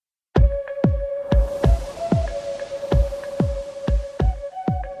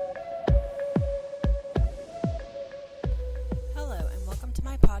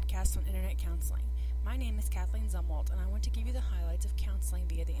counseling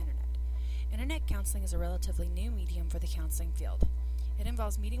via the internet. Internet counseling is a relatively new medium for the counseling field. It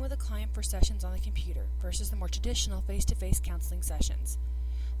involves meeting with a client for sessions on the computer versus the more traditional face-to-face counseling sessions.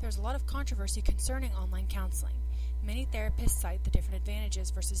 There's a lot of controversy concerning online counseling. Many therapists cite the different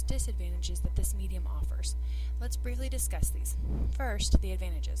advantages versus disadvantages that this medium offers. Let's briefly discuss these. First, the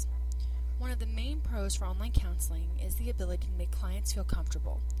advantages. One of the main pros for online counseling is the ability to make clients feel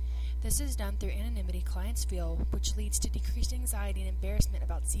comfortable. This is done through anonymity clients feel, which leads to decreased anxiety and embarrassment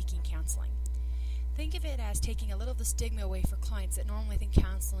about seeking counseling. Think of it as taking a little of the stigma away for clients that normally think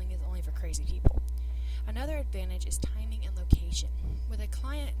counseling is only for crazy people. Another advantage is timing and location. With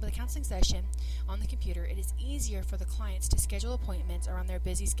a counseling session on the computer, it is easier for the clients to schedule appointments around their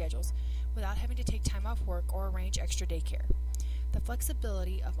busy schedules without having to take time off work or arrange extra daycare. The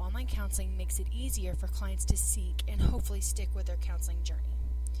flexibility of online counseling makes it easier for clients to seek and hopefully stick with their counseling journey.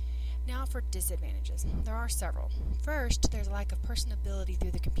 Now for disadvantages. There are several. First, there's a lack of personability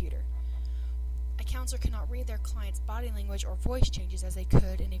through the computer. A counselor cannot read their client's body language or voice changes as they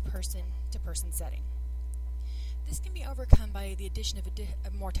could in a person-to-person setting. This can be overcome by the addition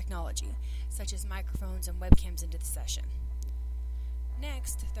of more technology, such as microphones and webcams into the session.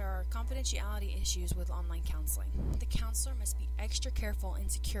 Next, there are confidentiality issues with online counseling. The counselor must be extra careful in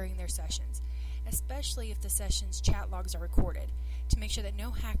securing their sessions, especially if the session's chat logs are recorded, to make sure that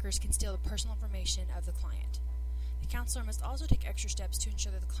no hackers can steal the personal information of the client. The counselor must also take extra steps to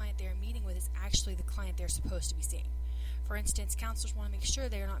ensure that the client they are meeting with is actually the client they're supposed to be seeing. For instance, counselors want to make sure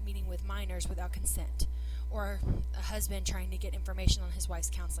they are not meeting with minors without consent, or a husband trying to get information on his wife's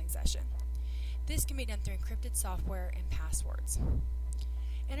counseling session. This can be done through encrypted software and passwords.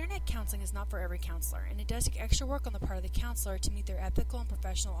 Internet counseling is not for every counselor, and it does take extra work on the part of the counselor to meet their ethical and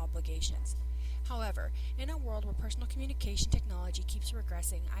professional obligations. However, in a world where personal communication technology keeps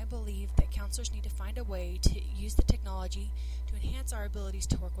regressing, I believe that counselors need to find a way to use the technology to enhance our abilities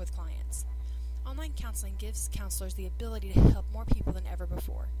to work with clients. Online counseling gives counselors the ability to help more people than ever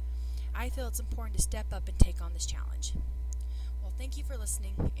before. I feel it's important to step up and take on this challenge. Well, thank you for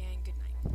listening, and good night.